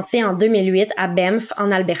un chantier en 2008 à Banff,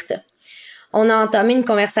 en Alberta. On a entamé une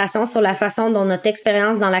conversation sur la façon dont notre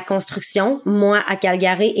expérience dans la construction, moi à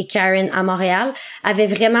Calgary et Karen à Montréal, avait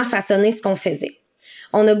vraiment façonné ce qu'on faisait.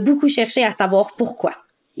 On a beaucoup cherché à savoir pourquoi.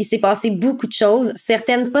 Il s'est passé beaucoup de choses,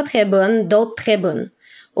 certaines pas très bonnes, d'autres très bonnes.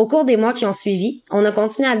 Au cours des mois qui ont suivi, on a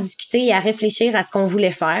continué à discuter et à réfléchir à ce qu'on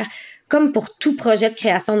voulait faire, comme pour tout projet de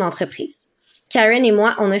création d'entreprise. Karen et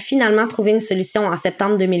moi, on a finalement trouvé une solution en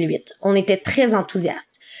septembre 2008. On était très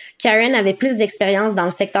enthousiastes. Karen avait plus d'expérience dans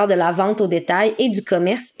le secteur de la vente au détail et du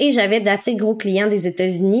commerce et j'avais d'assez gros clients des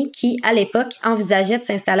États-Unis qui, à l'époque, envisageaient de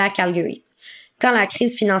s'installer à Calgary. Quand la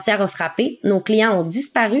crise financière a frappé, nos clients ont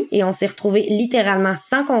disparu et on s'est retrouvés littéralement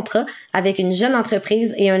sans contrat avec une jeune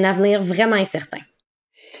entreprise et un avenir vraiment incertain.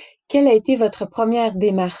 Quelle a été votre première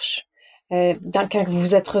démarche quand vous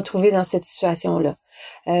vous êtes retrouvés dans cette situation-là?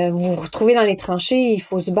 Vous vous retrouvez dans les tranchées, il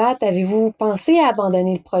faut se battre. Avez-vous pensé à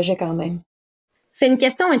abandonner le projet quand même? C'est une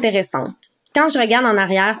question intéressante. Quand je regarde en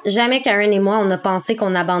arrière, jamais Karen et moi, on a pensé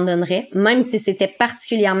qu'on abandonnerait, même si c'était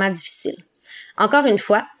particulièrement difficile. Encore une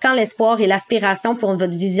fois, quand l'espoir et l'aspiration pour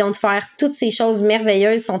votre vision de faire toutes ces choses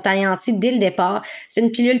merveilleuses sont anéanties dès le départ, c'est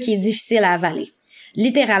une pilule qui est difficile à avaler.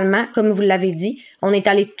 Littéralement, comme vous l'avez dit, on est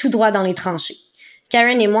allé tout droit dans les tranchées.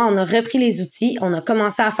 Karen et moi, on a repris les outils, on a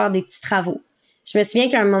commencé à faire des petits travaux. Je me souviens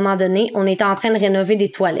qu'à un moment donné, on était en train de rénover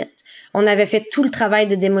des toilettes. On avait fait tout le travail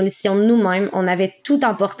de démolition nous-mêmes, on avait tout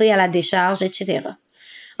emporté à la décharge, etc.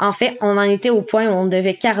 En fait, on en était au point où on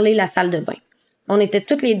devait carreler la salle de bain. On était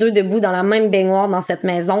toutes les deux debout dans la même baignoire dans cette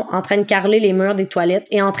maison, en train de carreler les murs des toilettes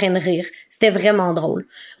et en train de rire. C'était vraiment drôle.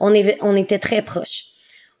 On était très proches.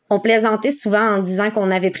 On plaisantait souvent en disant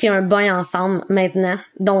qu'on avait pris un bain ensemble maintenant,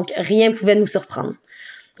 donc rien pouvait nous surprendre.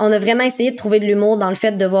 On a vraiment essayé de trouver de l'humour dans le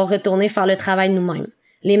fait de devoir retourner faire le travail nous-mêmes.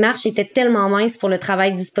 Les marches étaient tellement minces pour le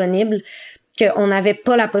travail disponible qu'on n'avait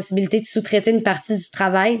pas la possibilité de sous-traiter une partie du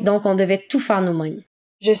travail, donc on devait tout faire nous-mêmes.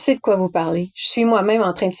 Je sais de quoi vous parlez. Je suis moi-même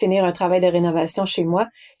en train de finir un travail de rénovation chez moi.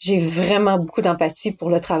 J'ai vraiment beaucoup d'empathie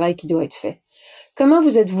pour le travail qui doit être fait. Comment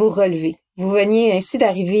vous êtes-vous relevé? Vous veniez ainsi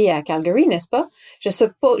d'arriver à Calgary, n'est-ce pas?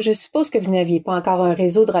 Je suppose que vous n'aviez pas encore un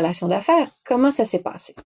réseau de relations d'affaires. Comment ça s'est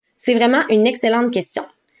passé? C'est vraiment une excellente question.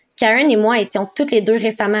 Karen et moi étions toutes les deux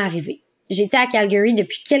récemment arrivées. J'étais à Calgary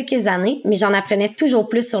depuis quelques années, mais j'en apprenais toujours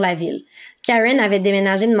plus sur la ville. Karen avait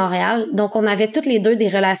déménagé de Montréal, donc on avait toutes les deux des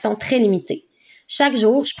relations très limitées. Chaque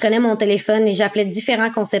jour, je prenais mon téléphone et j'appelais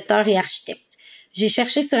différents concepteurs et architectes. J'ai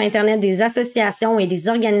cherché sur Internet des associations et des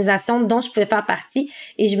organisations dont je pouvais faire partie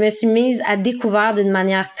et je me suis mise à découvert d'une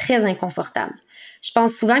manière très inconfortable. Je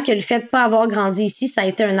pense souvent que le fait de pas avoir grandi ici, ça a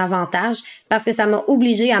été un avantage parce que ça m'a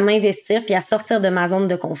obligée à m'investir puis à sortir de ma zone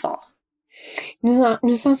de confort. Nous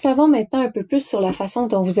en savons maintenant un peu plus sur la façon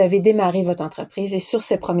dont vous avez démarré votre entreprise et sur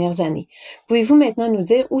ces premières années. Pouvez-vous maintenant nous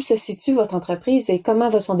dire où se situe votre entreprise et comment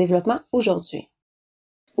va son développement aujourd'hui?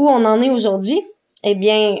 Où on en est aujourd'hui? Eh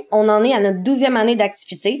bien, on en est à notre 12e année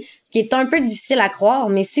d'activité, ce qui est un peu difficile à croire,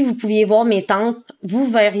 mais si vous pouviez voir mes tempes, vous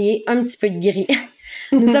verriez un petit peu de gris.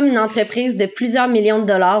 Nous sommes une entreprise de plusieurs millions de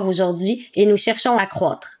dollars aujourd'hui et nous cherchons à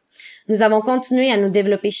croître. Nous avons continué à nous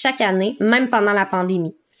développer chaque année, même pendant la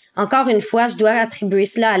pandémie. Encore une fois, je dois attribuer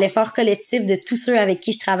cela à l'effort collectif de tous ceux avec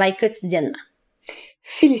qui je travaille quotidiennement.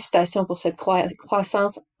 Félicitations pour cette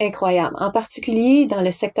croissance incroyable, en particulier dans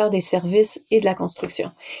le secteur des services et de la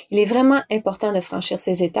construction. Il est vraiment important de franchir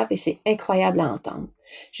ces étapes et c'est incroyable à entendre.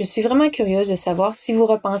 Je suis vraiment curieuse de savoir si vous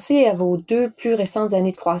repensez à vos 2 plus récentes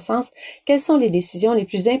années de croissance, quelles sont les décisions les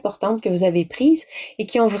plus importantes que vous avez prises et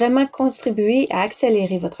qui ont vraiment contribué à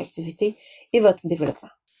accélérer votre activité et votre développement?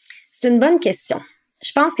 C'est une bonne question.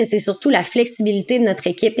 Je pense que c'est surtout la flexibilité de notre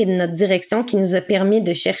équipe et de notre direction qui nous a permis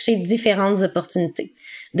de chercher différentes opportunités,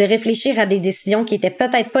 de réfléchir à des décisions qui étaient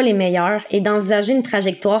peut-être pas les meilleures et d'envisager une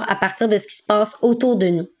trajectoire à partir de ce qui se passe autour de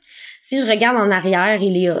nous. Si je regarde en arrière,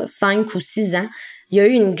 il y a 5 ou 6 ans, il y a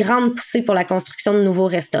eu une grande poussée pour la construction de nouveaux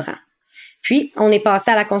restaurants. Puis, on est passé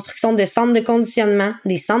à la construction de centres de conditionnement,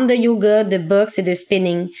 des centres de yoga, de boxe et de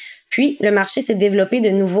spinning. Puis, le marché s'est développé de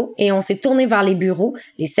nouveau et on s'est tourné vers les bureaux,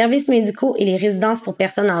 les services médicaux et les résidences pour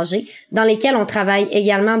personnes âgées, dans lesquelles on travaille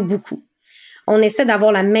également beaucoup. On essaie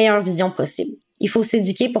d'avoir la meilleure vision possible. Il faut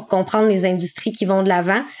s'éduquer pour comprendre les industries qui vont de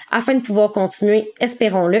l'avant afin de pouvoir continuer,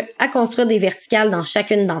 espérons-le, à construire des verticales dans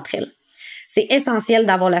chacune d'entre elles. C'est essentiel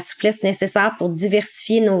d'avoir la souplesse nécessaire pour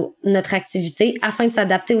diversifier notre activité afin de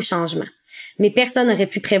s'adapter aux changements. Mais personne n'aurait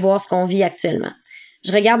pu prévoir ce qu'on vit actuellement.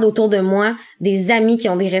 Je regarde autour de moi des amis qui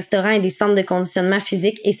ont des restaurants et des centres de conditionnement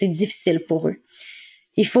physique et c'est difficile pour eux.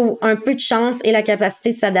 Il faut un peu de chance et la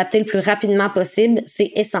capacité de s'adapter le plus rapidement possible,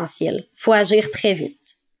 c'est essentiel. Il faut agir très vite.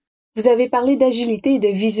 Vous avez parlé d'agilité et de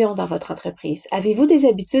vision dans votre entreprise. Avez-vous des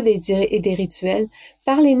habitudes et des rituels?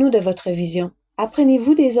 Parlez-nous de votre vision.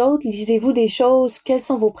 Apprenez-vous des autres? Lisez-vous des choses? Quelles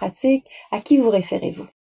sont vos pratiques? À qui vous référez-vous?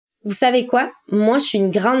 Vous savez quoi? Moi, je suis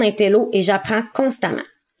une grande intello et j'apprends constamment.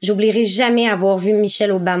 J'oublierai jamais avoir vu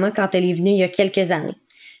Michelle Obama quand elle est venue il y a quelques années.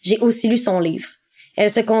 J'ai aussi lu son livre. Elle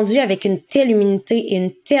se conduit avec une telle humilité et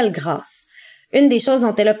une telle grâce. Une des choses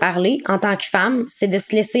dont elle a parlé, en tant que femme, c'est de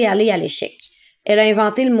se laisser aller à l'échec. Elle a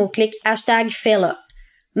inventé le mot-clic #FailUp.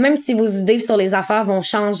 Même si vos idées sur les affaires vont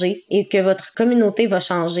changer et que votre communauté va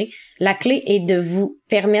changer, la clé est de vous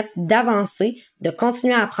permettre d'avancer, de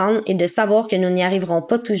continuer à apprendre et de savoir que nous n'y arriverons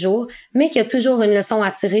pas toujours, mais qu'il y a toujours une leçon à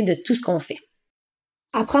tirer de tout ce qu'on fait.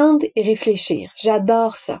 Apprendre et réfléchir.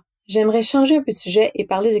 J'adore ça. J'aimerais changer un peu de sujet et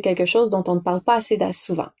parler de quelque chose dont on ne parle pas assez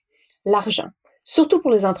souvent. L'argent. Surtout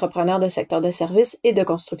pour les entrepreneurs de secteur de services et de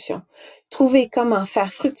construction. Trouver comment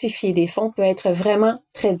faire fructifier des fonds peut être vraiment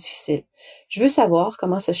très difficile. Je veux savoir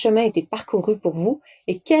comment ce chemin a été parcouru pour vous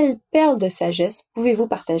et quelles perles de sagesse pouvez-vous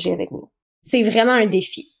partager avec nous. C'est vraiment un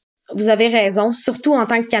défi. Vous avez raison, surtout en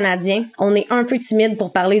tant que Canadien, on est un peu timide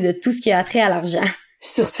pour parler de tout ce qui a trait à l'argent.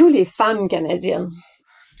 Surtout les femmes canadiennes.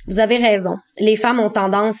 Vous avez raison. Les femmes ont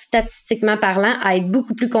tendance, statistiquement parlant, à être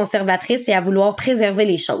beaucoup plus conservatrices et à vouloir préserver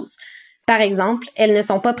les choses. Par exemple, elles ne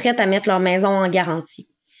sont pas prêtes à mettre leur maison en garantie.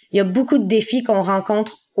 Il y a beaucoup de défis qu'on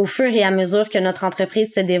rencontre au fur et à mesure que notre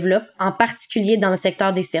entreprise se développe, en particulier dans le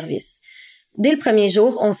secteur des services. Dès le premier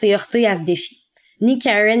jour, on s'est heurté à ce défi. Ni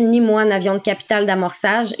Karen ni moi n'avions de capital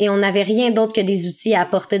d'amorçage et on n'avait rien d'autre que des outils à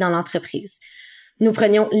apporter dans l'entreprise. Nous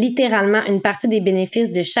prenions littéralement une partie des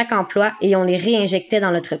bénéfices de chaque emploi et on les réinjectait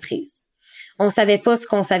dans l'entreprise. On savait pas ce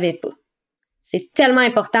qu'on savait pas. C'est tellement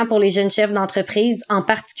important pour les jeunes chefs d'entreprise, en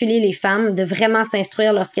particulier les femmes, de vraiment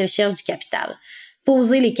s'instruire lorsqu'elles cherchent du capital.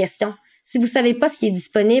 Posez les questions. Si vous savez pas ce qui est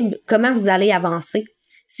disponible, comment vous allez avancer?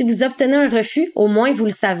 Si vous obtenez un refus, au moins vous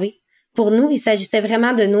le savez. Pour nous, il s'agissait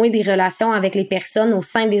vraiment de nouer des relations avec les personnes au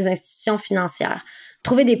sein des institutions financières.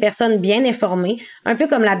 Trouver des personnes bien informées, un peu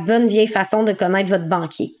comme la bonne vieille façon de connaître votre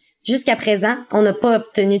banquier. Jusqu'à présent, on n'a pas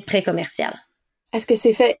obtenu de prêt commercial. Est-ce que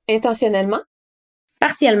c'est fait intentionnellement?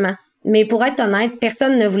 Partiellement. Mais pour être honnête,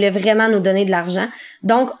 personne ne voulait vraiment nous donner de l'argent.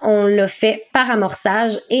 Donc, on l'a fait par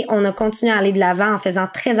amorçage et on a continué à aller de l'avant en faisant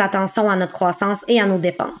très attention à notre croissance et à nos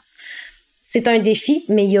dépenses. C'est un défi,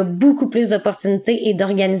 mais il y a beaucoup plus d'opportunités et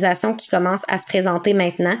d'organisations qui commencent à se présenter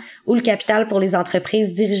maintenant, où le capital pour les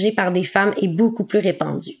entreprises dirigées par des femmes est beaucoup plus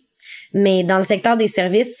répandu. Mais dans le secteur des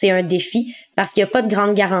services, c'est un défi parce qu'il n'y a pas de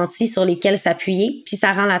grandes garanties sur lesquelles s'appuyer, puis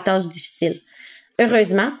ça rend la tâche difficile.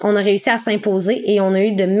 Heureusement, on a réussi à s'imposer et on a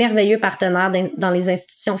eu de merveilleux partenaires dans les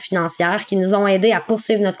institutions financières qui nous ont aidés à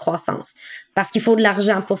poursuivre notre croissance, parce qu'il faut de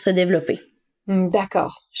l'argent pour se développer.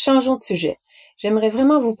 D'accord. Changeons de sujet. J'aimerais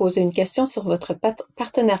vraiment vous poser une question sur votre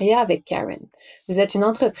partenariat avec Karen. Vous êtes une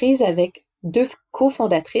entreprise avec 2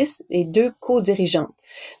 cofondatrices et 2 co-dirigeantes.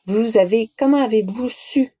 Comment avez-vous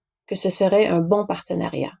su que ce serait un bon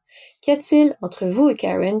partenariat? Qu'y a-t-il entre vous et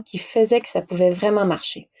Karen qui faisait que ça pouvait vraiment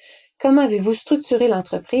marcher? Comment avez-vous structuré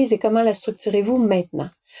l'entreprise et comment la structurez-vous maintenant?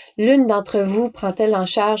 L'une d'entre vous prend-elle en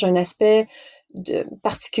charge un aspect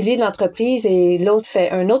particulier de l'entreprise et l'autre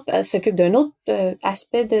s'occupe d'un autre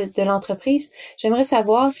aspect de l'entreprise? J'aimerais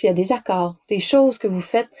savoir s'il y a des accords, des choses que vous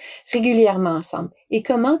faites régulièrement ensemble et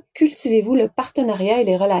comment cultivez-vous le partenariat et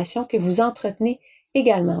les relations que vous entretenez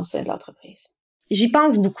également au sein de l'entreprise? J'y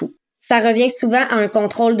pense beaucoup. Ça revient souvent à un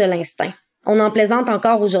contrôle de l'instinct. On en plaisante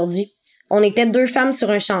encore aujourd'hui. On était 2 femmes sur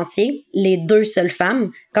un chantier, les 2 seules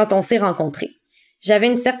femmes, quand on s'est rencontrées. J'avais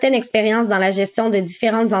une certaine expérience dans la gestion de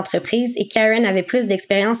différentes entreprises et Karen avait plus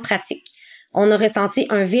d'expérience pratique. On a ressenti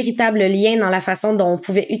un véritable lien dans la façon dont on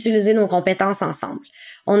pouvait utiliser nos compétences ensemble.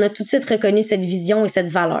 On a tout de suite reconnu cette vision et cette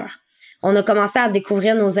valeur. On a commencé à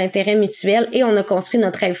découvrir nos intérêts mutuels et on a construit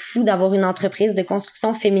notre rêve fou d'avoir une entreprise de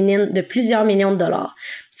construction féminine de plusieurs millions de dollars.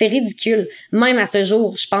 C'est ridicule. Même à ce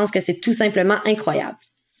jour, je pense que c'est tout simplement incroyable.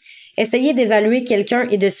 Essayez d'évaluer quelqu'un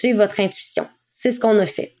et de suivre votre intuition. C'est ce qu'on a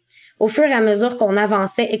fait. Au fur et à mesure qu'on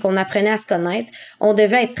avançait et qu'on apprenait à se connaître, on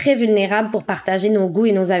devait être très vulnérable pour partager nos goûts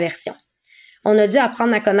et nos aversions. On a dû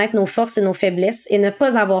apprendre à connaître nos forces et nos faiblesses et ne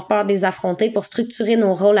pas avoir peur de les affronter pour structurer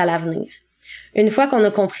nos rôles à l'avenir. Une fois qu'on a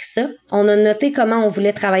compris ça, on a noté comment on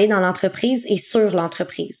voulait travailler dans l'entreprise et sur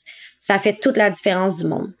l'entreprise. Ça fait toute la différence du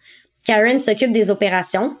monde. Karen s'occupe des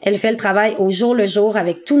opérations, elle fait le travail au jour le jour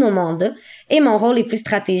avec tous nos mandats et mon rôle est plus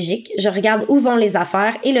stratégique. Je regarde où vont les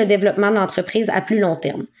affaires et le développement de l'entreprise à plus long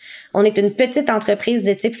terme. On est une petite entreprise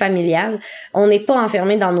de type familial, on n'est pas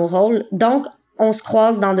enfermé dans nos rôles, donc on se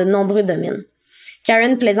croise dans de nombreux domaines.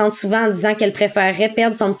 Karen plaisante souvent en disant qu'elle préférerait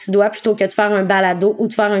perdre son petit doigt plutôt que de faire un balado ou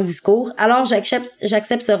de faire un discours. Alors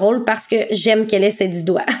j'accepte ce rôle parce que j'aime qu'elle ait ses 10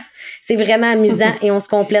 doigts. C'est vraiment amusant et on se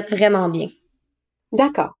complète vraiment bien.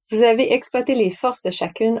 D'accord. Vous avez exploité les forces de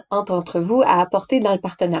chacune entre vous à apporter dans le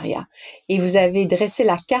partenariat et vous avez dressé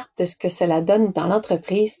la carte de ce que cela donne dans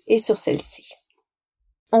l'entreprise et sur celle-ci.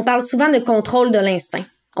 On parle souvent de contrôle de l'instinct.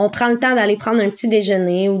 On prend le temps d'aller prendre un petit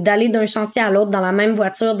déjeuner ou d'aller d'un chantier à l'autre dans la même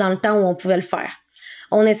voiture dans le temps où on pouvait le faire.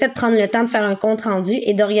 On essaie de prendre le temps de faire un compte-rendu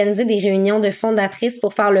et d'organiser des réunions de fondatrices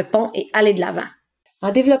pour faire le pont et aller de l'avant.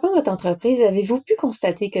 En développant votre entreprise, avez-vous pu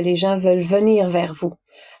constater que les gens veulent venir vers vous,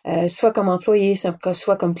 soit comme employés,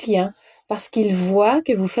 soit comme clients, parce qu'ils voient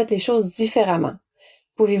que vous faites les choses différemment?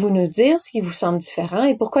 Pouvez-vous nous dire ce qui vous semble différent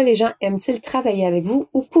et pourquoi les gens aiment-ils travailler avec vous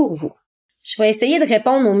ou pour vous? Je vais essayer de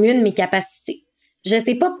répondre au mieux de mes capacités. Je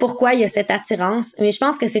sais pas pourquoi il y a cette attirance, mais je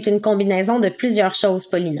pense que c'est une combinaison de plusieurs choses,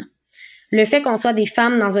 Paulina. Le fait qu'on soit des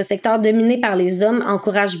femmes dans un secteur dominé par les hommes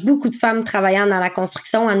encourage beaucoup de femmes travaillant dans la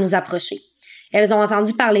construction à nous approcher. Elles ont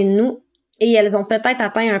entendu parler de nous et elles ont peut-être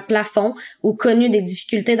atteint un plafond ou connu des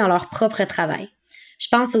difficultés dans leur propre travail. Je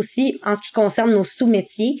pense aussi, en ce qui concerne nos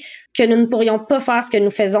sous-métiers, que nous ne pourrions pas faire ce que nous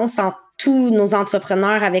faisons sans tous nos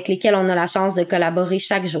entrepreneurs avec lesquels on a la chance de collaborer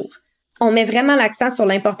chaque jour. On met vraiment l'accent sur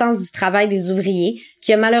l'importance du travail des ouvriers,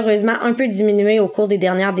 qui a malheureusement un peu diminué au cours des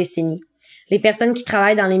dernières décennies. Les personnes qui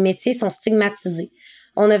travaillent dans les métiers sont stigmatisées.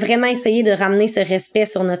 On a vraiment essayé de ramener ce respect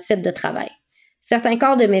sur notre site de travail. Certains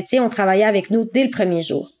corps de métier ont travaillé avec nous dès le premier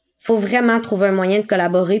jour. Il faut vraiment trouver un moyen de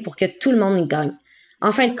collaborer pour que tout le monde y gagne.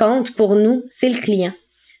 En fin de compte, pour nous, c'est le client.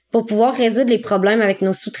 Pour pouvoir résoudre les problèmes avec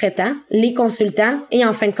nos sous-traitants, les consultants et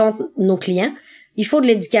en fin de compte, nos clients, il faut de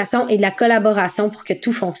l'éducation et de la collaboration pour que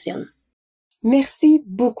tout fonctionne. Merci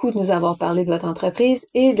beaucoup de nous avoir parlé de votre entreprise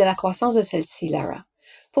et de la croissance de celle-ci, Lara.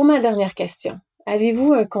 Pour ma dernière question,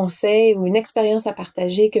 avez-vous un conseil ou une expérience à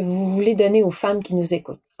partager que vous voulez donner aux femmes qui nous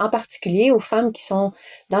écoutent, en particulier aux femmes qui sont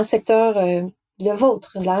dans le secteur le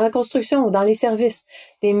vôtre, dans la construction ou dans les services,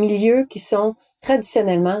 des milieux qui sont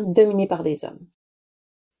traditionnellement dominés par des hommes?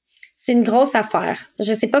 C'est une grosse affaire.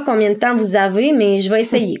 Je sais pas combien de temps vous avez, mais je vais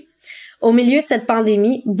essayer. Au milieu de cette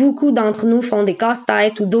pandémie, beaucoup d'entre nous font des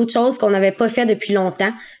casse-têtes ou d'autres choses qu'on n'avait pas fait depuis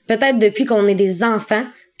longtemps, peut-être depuis qu'on est des enfants,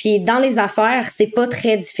 puis dans les affaires, c'est pas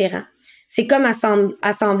très différent. C'est comme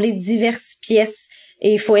assembler diverses pièces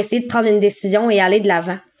et il faut essayer de prendre une décision et aller de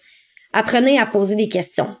l'avant. Apprenez à poser des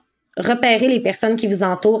questions. Repérez les personnes qui vous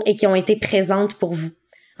entourent et qui ont été présentes pour vous.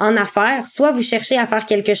 En affaires, soit vous cherchez à faire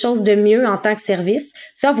quelque chose de mieux en tant que service,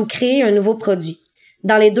 soit vous créez un nouveau produit.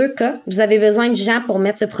 Dans les deux cas, vous avez besoin de gens pour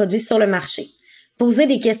mettre ce produit sur le marché. Posez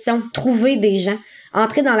des questions, trouvez des gens,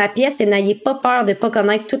 entrez dans la pièce et n'ayez pas peur de ne pas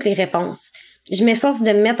connaître toutes les réponses. Je m'efforce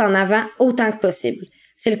de me mettre en avant autant que possible.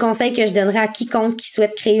 C'est le conseil que je donnerais à quiconque qui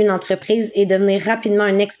souhaite créer une entreprise et devenir rapidement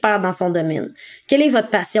un expert dans son domaine. Quelle est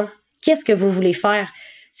votre passion? Qu'est-ce que vous voulez faire?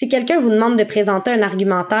 Si quelqu'un vous demande de présenter un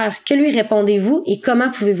argumentaire, que lui répondez-vous et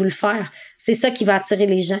comment pouvez-vous le faire? C'est ça qui va attirer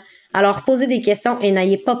les gens. Alors posez des questions et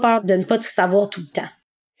n'ayez pas peur de ne pas tout savoir tout le temps.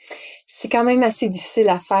 C'est quand même assez difficile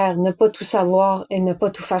à faire, ne pas tout savoir et ne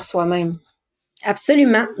pas tout faire soi-même.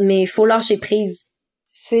 Absolument, mais il faut lâcher prise.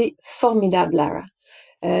 C'est formidable, Lara.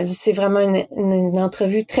 C'est vraiment une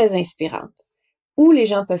entrevue très inspirante. Où les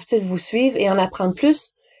gens peuvent-ils vous suivre et en apprendre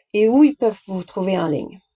plus et où ils peuvent vous trouver en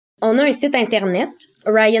ligne? On a un site internet,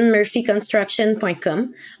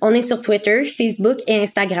 ryanmurphyconstruction.com. On est sur Twitter, Facebook et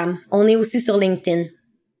Instagram. On est aussi sur LinkedIn.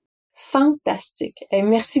 Fantastique. Et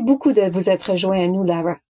merci beaucoup de vous être rejoint à nous,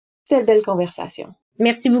 Lara. Quelle belle conversation.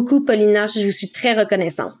 Merci beaucoup, Paulina. Je vous suis très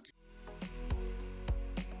reconnaissante.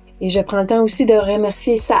 Et je prends le temps aussi de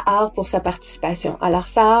remercier Sahar pour sa participation. Alors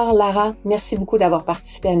Sahar, Lara, merci beaucoup d'avoir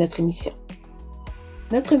participé à notre émission.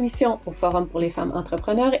 Notre mission au Forum pour les femmes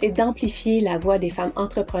entrepreneurs est d'amplifier la voix des femmes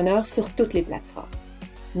entrepreneurs sur toutes les plateformes.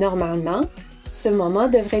 Normalement, ce moment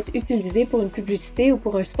devrait être utilisé pour une publicité ou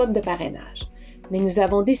pour un spot de parrainage. Mais nous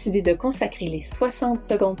avons décidé de consacrer les 60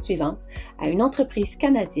 secondes suivantes à une entreprise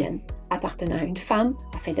canadienne appartenant à une femme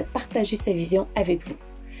afin de partager sa vision avec vous.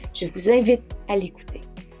 Je vous invite à l'écouter.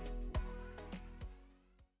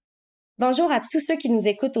 Bonjour à tous ceux qui nous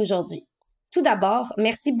écoutent aujourd'hui. Tout d'abord,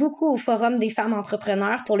 merci beaucoup au Forum des femmes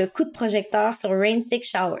entrepreneurs pour le coup de projecteur sur Rainstick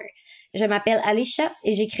Shower. Je m'appelle Alicia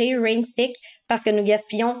et j'ai créé Rainstick parce que nous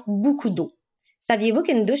gaspillons beaucoup d'eau. Saviez-vous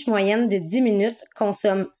qu'une douche moyenne de 10 minutes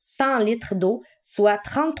consomme 100 litres d'eau, soit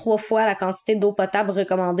 33 fois la quantité d'eau potable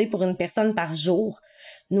recommandée pour une personne par jour?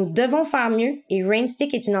 Nous devons faire mieux et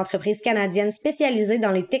Rainstick est une entreprise canadienne spécialisée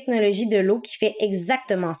dans les technologies de l'eau qui fait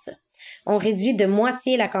exactement ça. On réduit de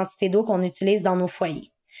moitié la quantité d'eau qu'on utilise dans nos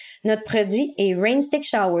foyers. Notre produit est Rainstick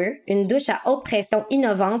Shower, une douche à haute pression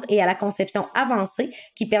innovante et à la conception avancée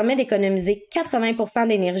qui permet d'économiser 80%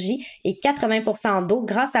 d'énergie et 80% d'eau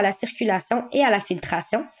grâce à la circulation et à la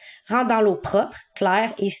filtration, rendant l'eau propre,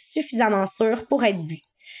 claire et suffisamment sûre pour être bue.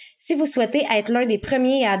 Si vous souhaitez être l'un des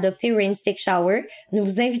premiers à adopter Rainstick Shower, nous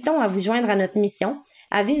vous invitons à vous joindre à notre mission,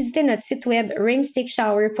 à visiter notre site web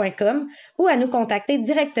rainstickshower.com ou à nous contacter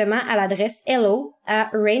directement à l'adresse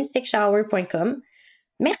hello@rainstickshower.com.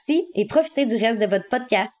 Merci et profitez du reste de votre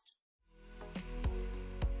podcast.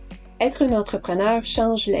 Être un entrepreneur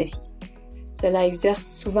change la vie. Cela exerce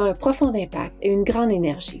souvent un profond impact et une grande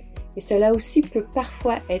énergie. Et cela aussi peut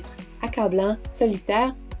parfois être accablant,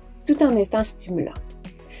 solitaire, tout en étant stimulant.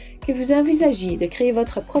 Que vous envisagiez de créer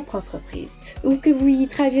votre propre entreprise ou que vous y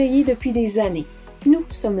travaillez depuis des années, nous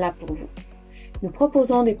sommes là pour vous. Nous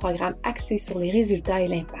proposons des programmes axés sur les résultats et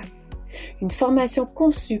l'impact. Une formation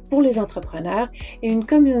conçue pour les entrepreneurs et une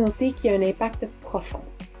communauté qui a un impact profond.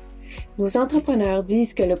 Nos entrepreneurs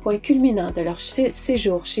disent que le point culminant de leur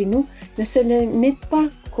séjour chez nous ne se limite pas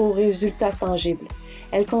qu'aux résultats tangibles.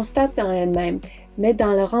 Elles constatent en elles-mêmes, mais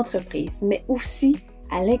dans leur entreprise, mais aussi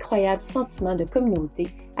à l'incroyable sentiment de communauté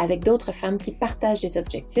avec d'autres femmes qui partagent des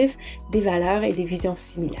objectifs, des valeurs et des visions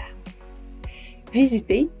similaires.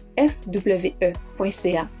 Visitez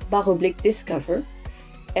fwe.ca/discover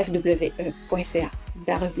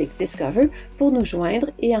fwe.ca/discover pour nous joindre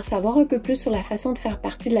et en savoir un peu plus sur la façon de faire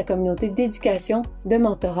partie de la communauté d'éducation, de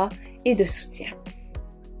mentorat et de soutien.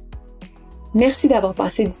 Merci d'avoir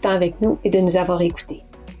passé du temps avec nous et de nous avoir écoutés.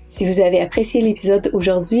 Si vous avez apprécié l'épisode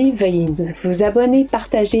aujourd'hui, veuillez vous abonner,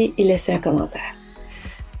 partager et laisser un commentaire.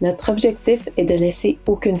 Notre objectif est de laisser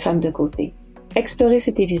aucune femme de côté. Explorez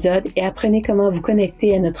cet épisode et apprenez comment vous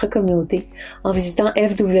connecter à notre communauté en visitant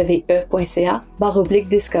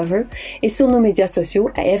fwe.ca/discover et sur nos médias sociaux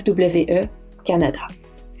à FWE Canada.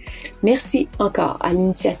 Merci encore à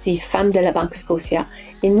l'initiative Femmes de la Banque Scotia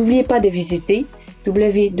et n'oubliez pas de visiter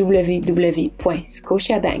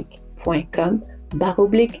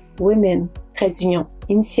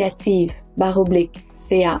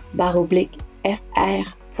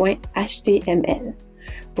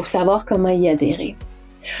pour savoir comment y adhérer.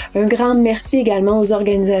 Un grand merci également aux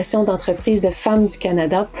organisations d'entreprises de femmes du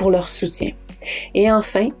Canada pour leur soutien. Et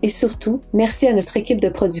enfin, et surtout, merci à notre équipe de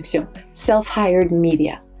production, Self-Hired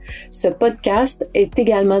Media. Ce podcast est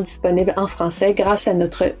également disponible en français grâce à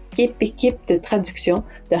notre équipe de traduction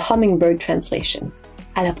de Hummingbird Translations.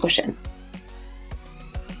 À la prochaine!